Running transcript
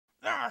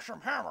Smash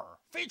 'em Hammer,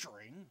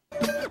 featuring...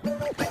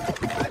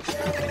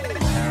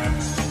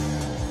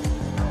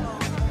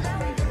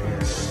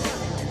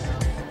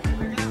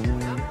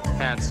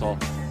 Hansel.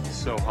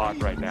 So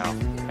hot right now.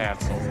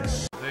 Hansel.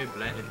 Very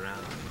blended round.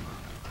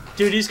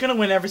 Dude, he's gonna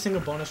win every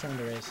single bonus round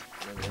there is.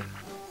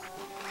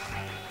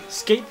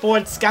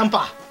 Skateboard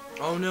Scamper.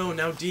 Oh no,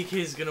 now DK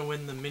is gonna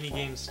win the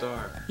minigame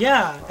star.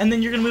 Yeah, and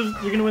then you're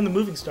gonna win the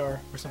moving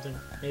star or something,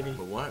 maybe.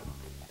 But what?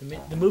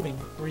 The moving,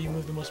 where you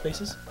move the most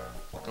spaces.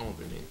 That won't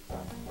be me.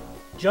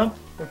 Jump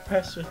or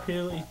press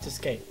repeatedly to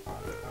skate.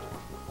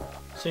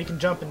 So you can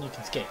jump and you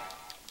can skate.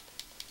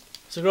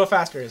 So go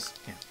faster is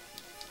yeah.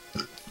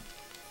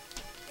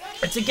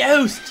 It's a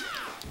ghost!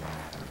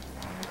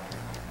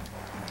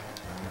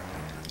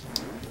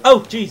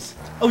 Oh jeez!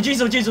 Oh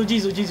jeez, oh jeez, oh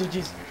jeez, oh jeez, oh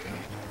jeez.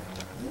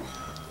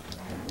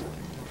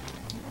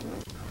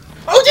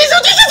 Oh jeez,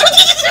 oh jeez, oh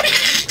jeez!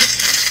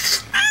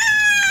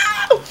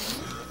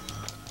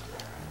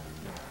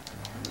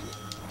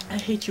 I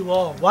hate you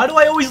all. Why do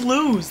I always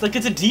lose? Like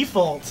it's a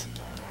default.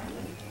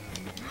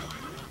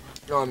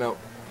 Oh, I'm out.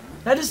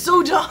 That is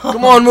so dumb.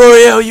 Come on,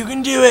 Royo, you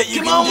can do it.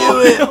 You Come can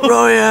on, do it,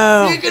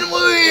 Royo. You can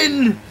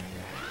win.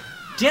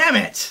 Damn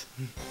it.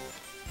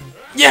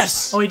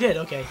 Yes. Oh, he did.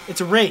 Okay,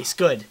 it's a race.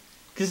 Good.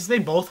 Because if they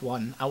both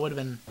won, I would have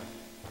been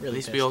really At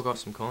least pissed. we all got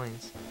some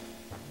coins.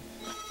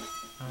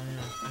 Oh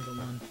yeah, I got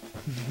one.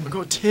 I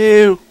got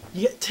 2.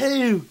 You get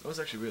 2. That was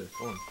actually really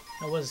fun.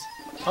 That was.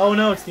 Oh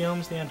no, it's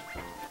almost the end.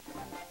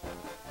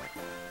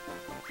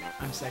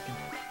 I'm second.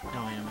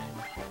 No, I am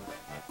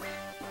anyway.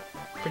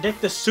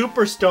 Predict the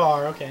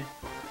superstar. Okay.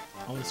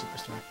 Only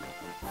superstar.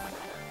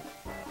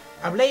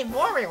 I believe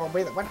Wario will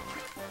be the winner.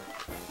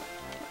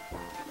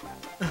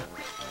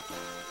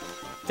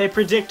 They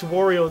predict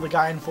Wario, the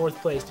guy in 4th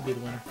place, to be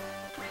the winner.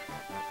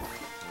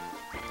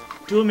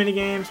 Dual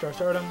minigame,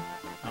 stardom.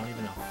 I don't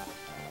even know.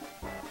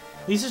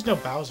 At least there's no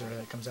Bowser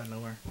that comes out of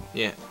nowhere.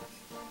 Yeah.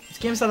 This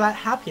game's a lot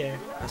happier.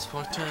 That's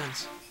 4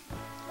 turns.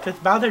 Because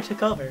Bowser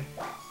took over.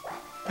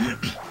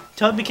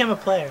 Toad became a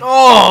player.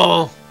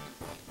 Oh!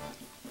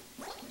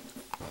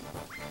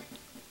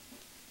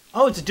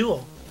 Oh, it's a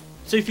duel.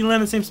 So if you land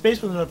in the same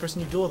space with another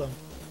person, you duel them.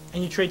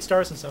 And you trade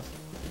stars and stuff.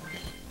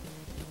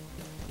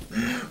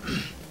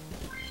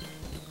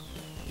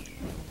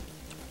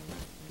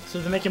 So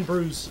they're making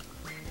brews.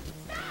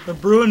 They're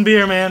brewing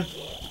beer, man.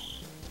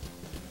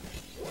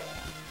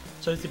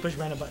 So they push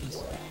random buttons.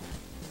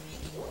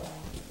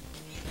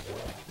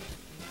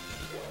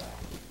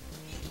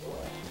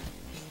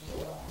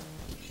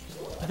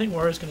 I think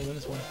Wario's gonna win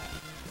this one.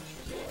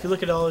 If you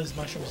look at all his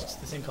mushrooms, it's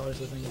the same color as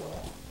the thing.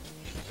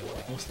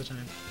 Most of the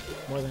time.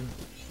 More than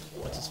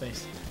what's his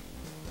face.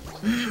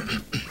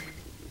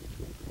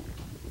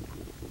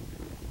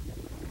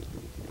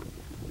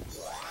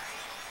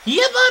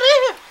 Yeah,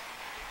 buddy!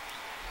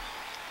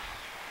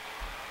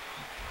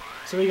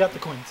 So he got the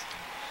coins.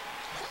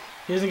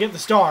 He doesn't get the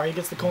star, he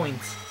gets the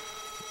coins.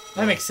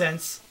 That makes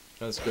sense.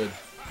 That's good.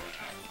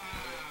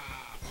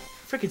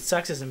 Freaking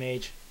sucks as a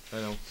mage.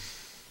 I know.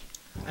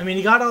 I mean,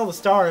 he got all the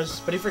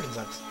stars, but he freaking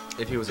sucks.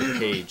 If he was a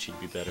page, he'd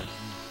be better.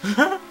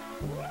 I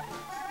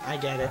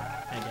get it.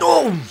 I get it.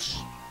 Oh!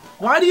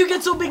 Why do you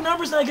get so big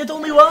numbers and I get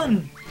only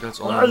 1? That's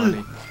all my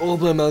money. All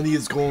my money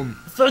is gone.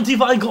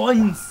 35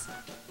 coins!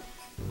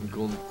 I'm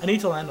gone. I need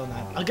to land on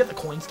that. I'll get the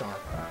coin star.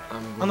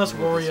 Unless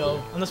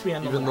Wario. Unless we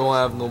end Even though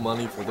I have no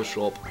money for the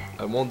shop.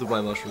 I want to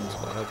buy mushrooms,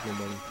 but I have no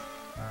money.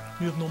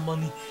 You have no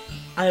money.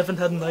 I haven't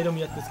had an item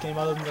yet this game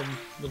other than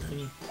the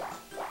thingy.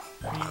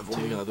 I've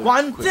only got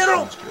 1, quick 0!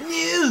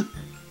 transcripts.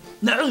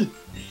 No!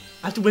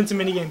 I have to win some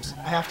minigames.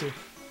 I have to.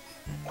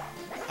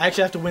 I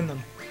actually have to win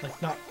them.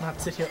 Like, not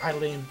sit here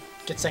idly and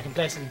get 2nd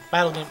place in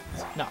battle game.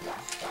 No.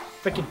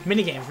 Freaking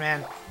minigames,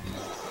 man.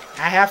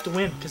 I have to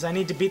win, because I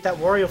need to beat that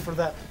Wario for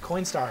that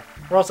coin star.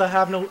 Or else I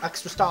have no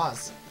extra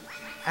stars.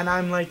 And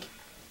I'm, like,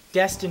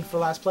 destined for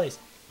last place.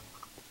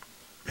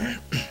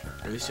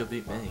 At least you'll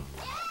beat me.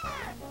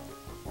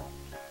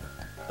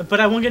 But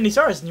I won't get any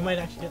stars, and you might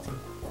actually get some.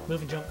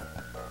 Move and jump.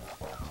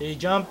 So you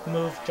jump,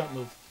 move,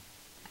 move.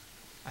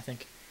 I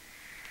think.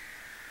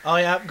 Oh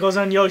yeah, goes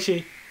on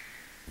Yoshi.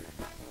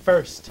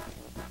 First.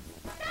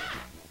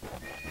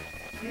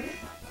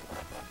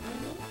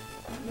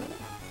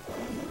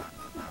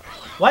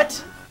 What?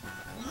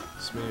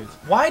 Smooth.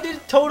 Why did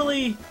it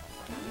totally...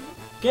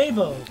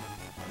 Gabo?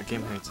 The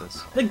game hates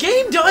us. The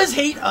game does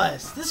hate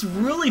us! This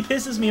really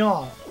pisses me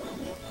off.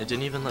 It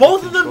didn't even let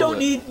Both me of them control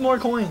don't it. need more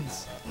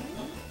coins.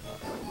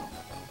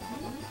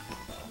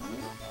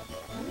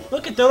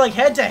 Look at, they're like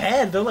head to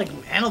head. They're like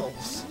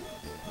animals.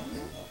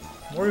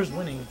 Warrior's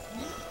winning.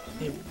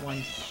 He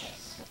won.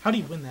 How do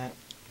you win that?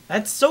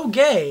 That's so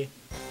gay.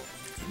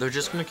 They're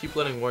just gonna keep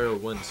letting Wario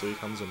win so he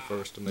comes in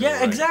first. And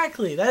Yeah,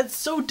 exactly. That's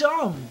so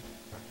dumb.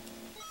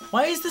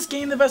 Why is this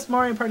game the best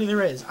Mario Party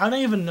there is? I don't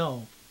even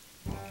know.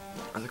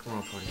 I like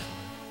Mario Party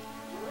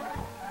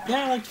 5.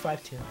 Yeah, I liked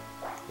 5 too.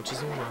 Which is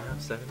the one I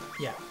have? 7?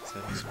 Yeah.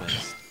 7's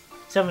best.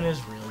 7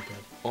 is really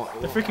good. Oh,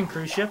 The freaking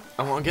cruise ship.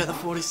 I want to get the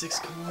 46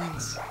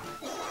 coins.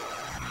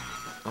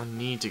 I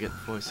need to get the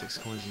 46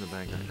 coins in the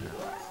bank right now.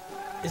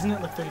 Isn't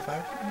it like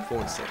 35? 4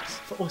 and 6.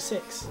 Oh,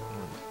 6.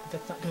 But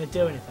that's not gonna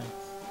do anything.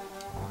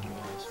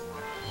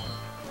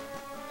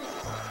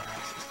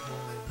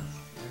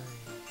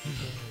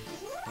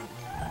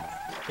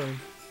 Boom.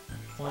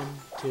 1,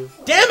 2.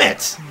 Damn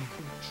it!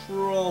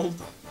 Trolled.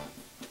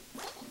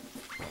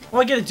 Oh,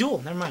 I get a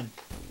duel. Never mind.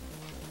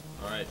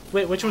 Alright.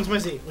 Wait, which one's my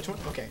Z? Which one?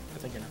 Okay, I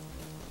think I know.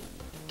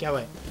 Okay,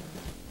 wait.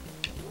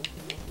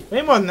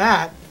 Way more than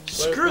that.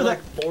 Screw we're that.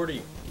 like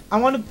 40. I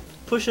want to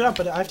push it up,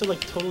 but I have to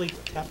like totally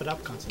tap it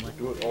up constantly.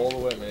 Do it all the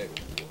way, mate.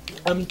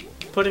 I'm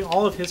putting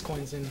all of his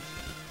coins in.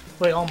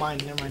 Wait, all mine.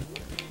 Never mind.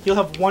 He'll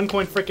have 1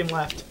 coin freaking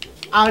left.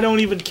 I don't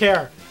even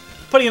care.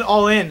 Putting it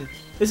all in.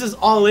 This is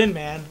all in,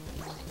 man.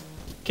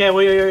 Okay,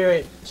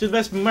 wait. So the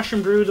best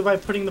mushroom brewed by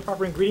putting the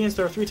proper ingredients.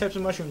 There are 3 types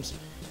of mushrooms.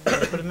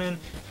 Put them in.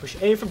 Push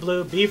A for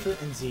blue, B for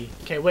and Z.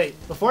 Okay, wait.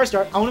 Before I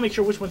start, I want to make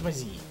sure which one's my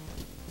Z.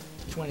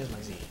 Which one is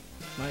my Z?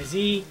 My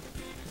Z.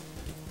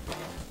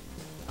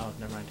 Oh,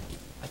 never mind.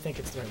 I think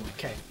it's the right one.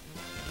 Okay.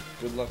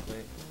 Good luck,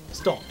 mate.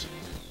 Start.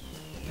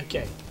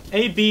 Okay.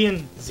 A, B,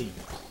 and Z.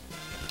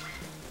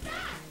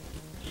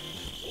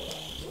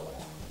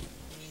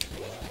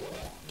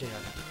 Okay.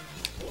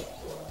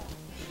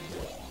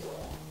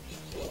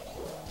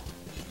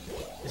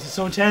 This is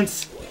so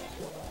intense.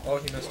 Oh,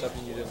 he messed up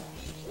and you didn't.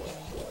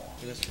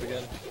 You messed up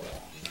again.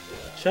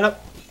 Shut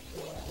up.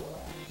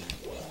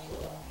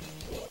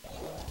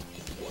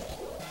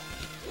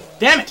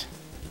 Damn it!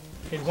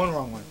 Hit one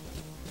wrong one.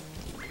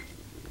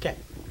 Okay.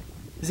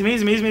 Is it me?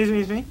 Is it me? Is it me? Is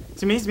it me?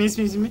 Is it me? Is it me? Is it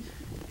me? Is it me? Is it me?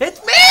 It's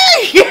me!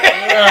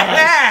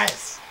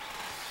 Yes!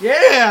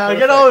 Yeah, I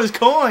get all those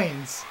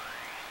coins.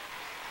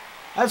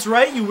 That's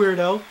right, you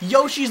weirdo.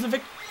 Yoshi's the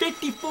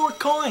 54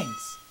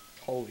 coins.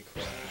 Holy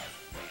crap.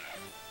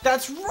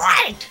 That's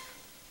right!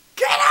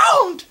 Get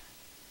out!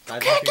 I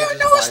Can't think get you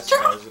no just buy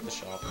straw. stars at the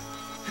shop.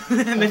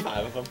 And then,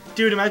 5 of them.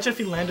 dude, imagine if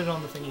he landed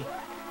on the thingy.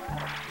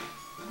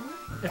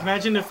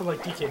 Imagine if,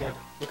 like, DK did.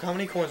 Look how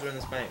many coins are in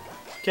this bank.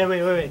 Okay,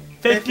 wait.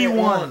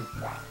 51.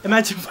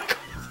 Imagine if I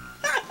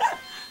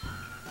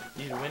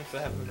You'd win for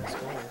having the most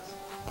coins.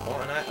 Oh,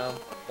 and I,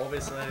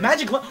 obviously...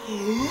 Magic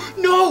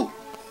No!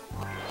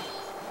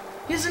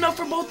 He has enough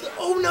for both.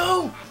 Oh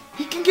no!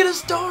 He can get a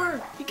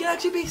star! He can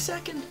actually be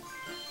second.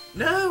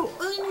 No!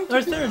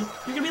 Or third.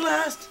 You can be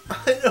last.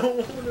 I don't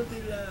want to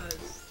be last.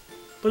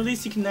 But at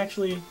least he can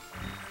actually...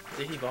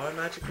 Did he buy a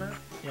magic map?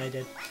 Yeah, I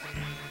did.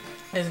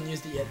 He hasn't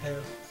used it yet, though.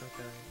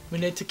 Okay. We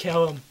need to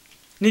kill him.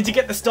 Need to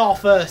get the star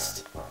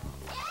first.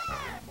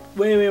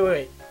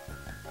 Wait.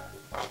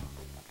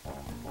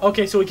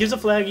 Okay, so it gives a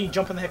flag, you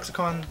jump on the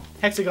hexagon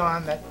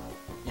that...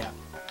 Yeah.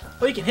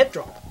 Oh, you can hip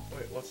drop.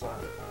 Wait, what's that?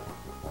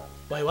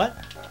 Wait, what?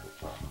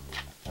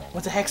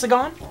 What's a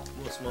hexagon?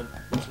 What's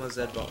my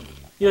Z button?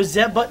 Your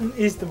Z button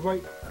is the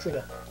right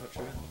trigger, What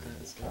trigger? Okay,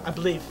 let's go. I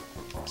believe.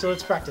 So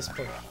let's practice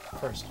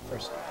first.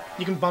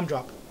 You can bum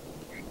drop.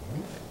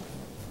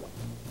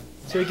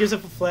 So he gives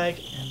up a flag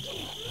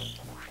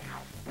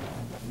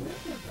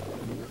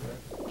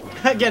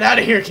and... Get out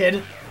of here,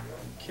 kid!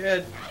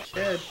 Kid.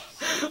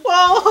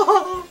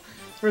 Whoa!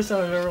 First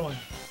time I've ever won.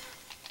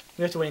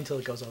 We have to wait until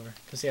it goes over,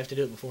 because you have to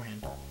do it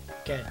beforehand.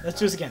 Okay, let's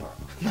do this again.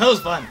 That was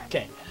fun.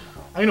 Okay,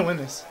 I'm gonna win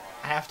this.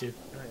 I have to.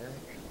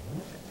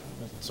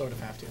 Well, sort of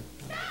have to.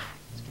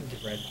 It's gonna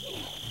get red.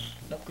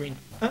 Nope, green.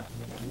 Huh?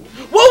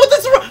 Whoa,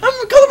 that's wrong!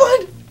 I'm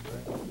colorblind!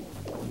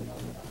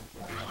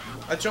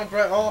 I jumped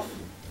right off.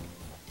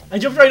 I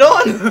jumped right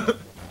on!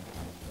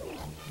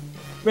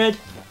 Red.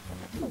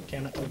 Okay,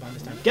 I'm not colorblind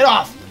this time. Get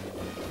off!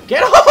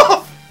 Get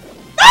off!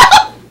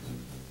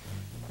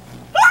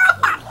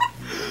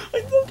 I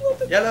don't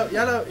love it.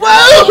 Yellow. Whoa!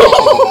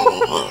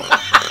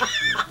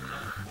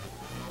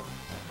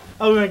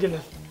 Oh my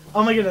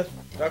goodness.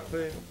 Duck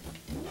food.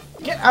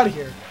 Get out of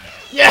here.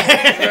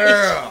 Yeah!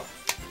 Girl.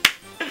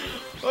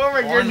 Oh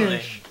my Finally.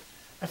 goodness.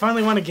 I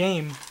finally won a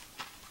game.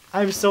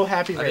 I'm so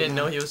happy right I didn't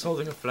now. know he was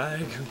holding a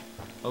flag.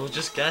 I was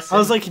just guessing. I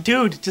was like,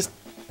 dude, just...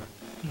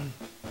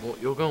 Well,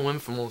 you're gonna win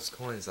for most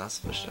coins, that's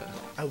for sure.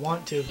 I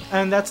want to.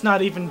 And that's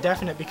not even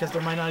definite because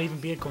there might not even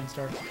be a coin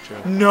star. True.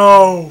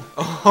 No!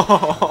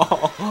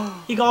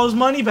 He got his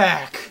money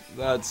back.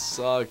 That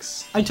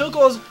sucks. I took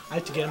all his... I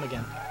have to get him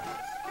again.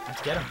 I have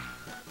to get him.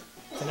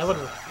 It's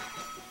inevitable.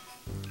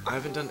 I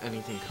haven't done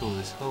anything cool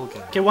this whole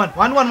game. Okay, one.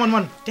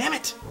 Damn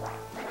it!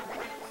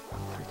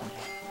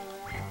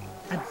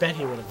 I bet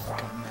he would have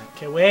gotten that.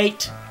 Okay,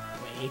 wait.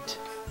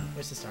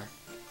 Where's the star?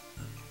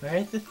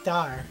 Where's the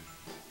star?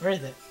 Where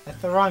is it?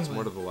 That's the wrong one.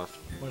 More to the left.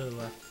 More to the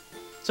left.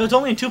 So it's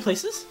only in 2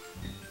 places?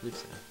 I believe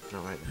so.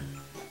 No, right there.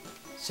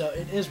 So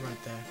it is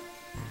right there.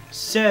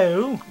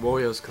 So...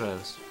 Warrior's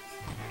close.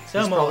 So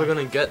He's probably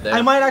gonna get there.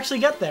 I might actually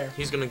get there.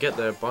 He's gonna get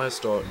there, buy a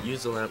star,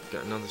 use the lamp,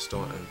 get another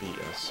star, and beat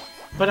us.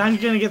 But I'm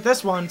gonna get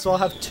this one, so I'll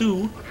have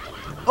 2.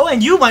 Oh,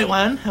 and you might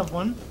have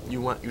 1.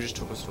 You just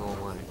took us the wrong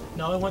way.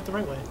 No, I went the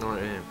right way. No, I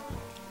didn't.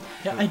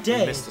 Yeah, I We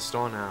did. missed the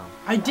star now.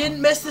 I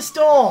didn't miss the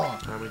star.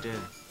 No, we did.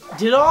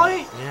 Did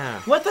I?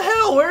 Yeah. What the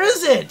hell? Where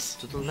is it?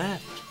 To the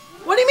left.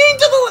 What do you mean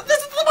to the left? This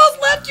is the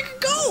most left you can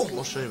go.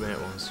 I'll show you where it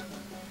was.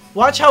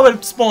 Watch how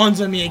it spawns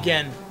on me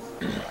again.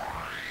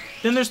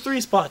 then there's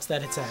 3 spots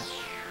that it's at.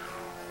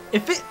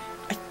 If it...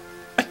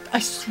 I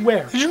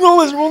swear. You know,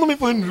 let's roll me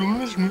find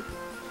measure me.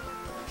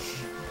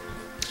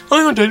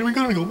 I'm gonna tell you, we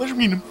gotta go measure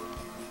me.